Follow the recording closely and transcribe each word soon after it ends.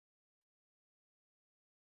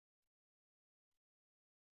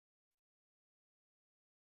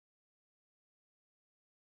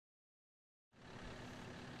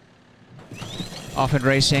Offered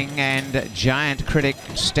Racing and Giant Critic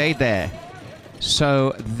stayed there.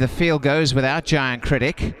 So the field goes without Giant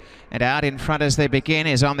Critic. And out in front as they begin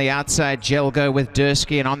is on the outside Jelgo with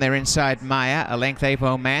Dursky, and on their inside Maya, a length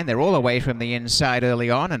Avo Man. They're all away from the inside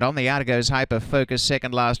early on, and on the outer goes Hyper Focus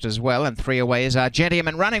second last as well, and 3 away is Argentium.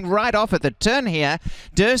 And running right off at the turn here,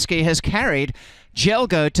 Dursky has carried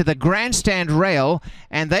Jelgo to the grandstand rail,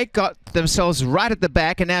 and they got themselves right at the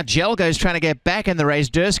back, and now Jelgo's trying to get back in the race.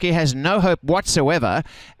 Dursky has no hope whatsoever,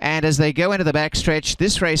 and as they go into the backstretch,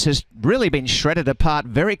 this race has really been shredded apart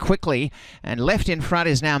very quickly, and left in front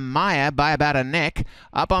is now Maya by about a neck.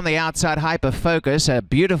 Up on the outside, Hyper Focus, a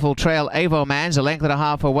beautiful trail. Avo Man's a length and a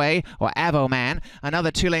half away, or Avo Man.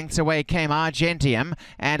 Another 2 lengths away came Argentium,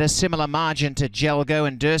 and a similar margin to Jelgo,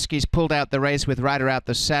 and Dursky's pulled out the race with Rider out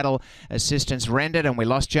the saddle. Assistance rendered, and we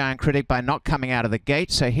lost Giant Critic by not coming out of the gate.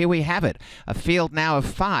 So here we have it, a field now of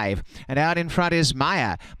 5, and out in front is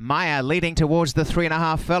Maya. Maya leading towards the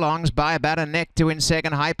 3.5 furlongs by about a neck. 2 in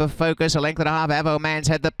second, Hyper Focus, a length and a half. Avo Man's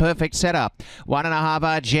had the perfect setup. 1.5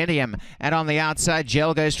 Argentium, and on the outside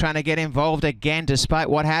Jelgo's trying to get involved again, despite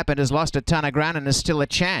what happened, has lost a ton of ground and is still a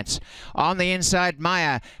chance. On the inside,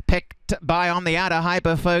 Maya picked by on the outer,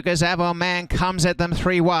 Hyper Focus. Avo Man comes at them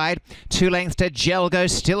 3 wide. 2 lengths to Jelgo,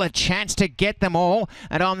 still a chance to get them all.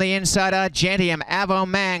 And on the inside, Argentium. Avo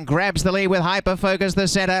Man grabs the lead with Hyper Focus the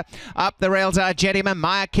centre. Up the rails, Argentium, and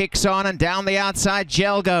Maya kicks on, and down the outside,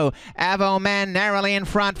 Jelgo. Avo Man narrowly in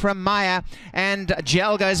front from Maya, and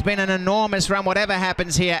Jelgo's been an enormous run, whatever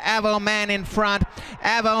happens here. Avo Man in front.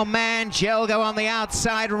 Avo Man, Jelgo on the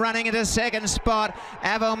outside, running into second spot.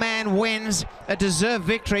 Avo Man wins a deserved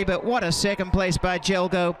victory, but what a second place by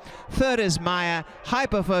Jelgo. Third is Maya,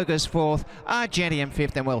 Hyper Focus fourth, Argentium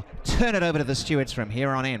fifth, and we'll turn it over to the stewards from here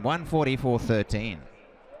on in. 1:44.13.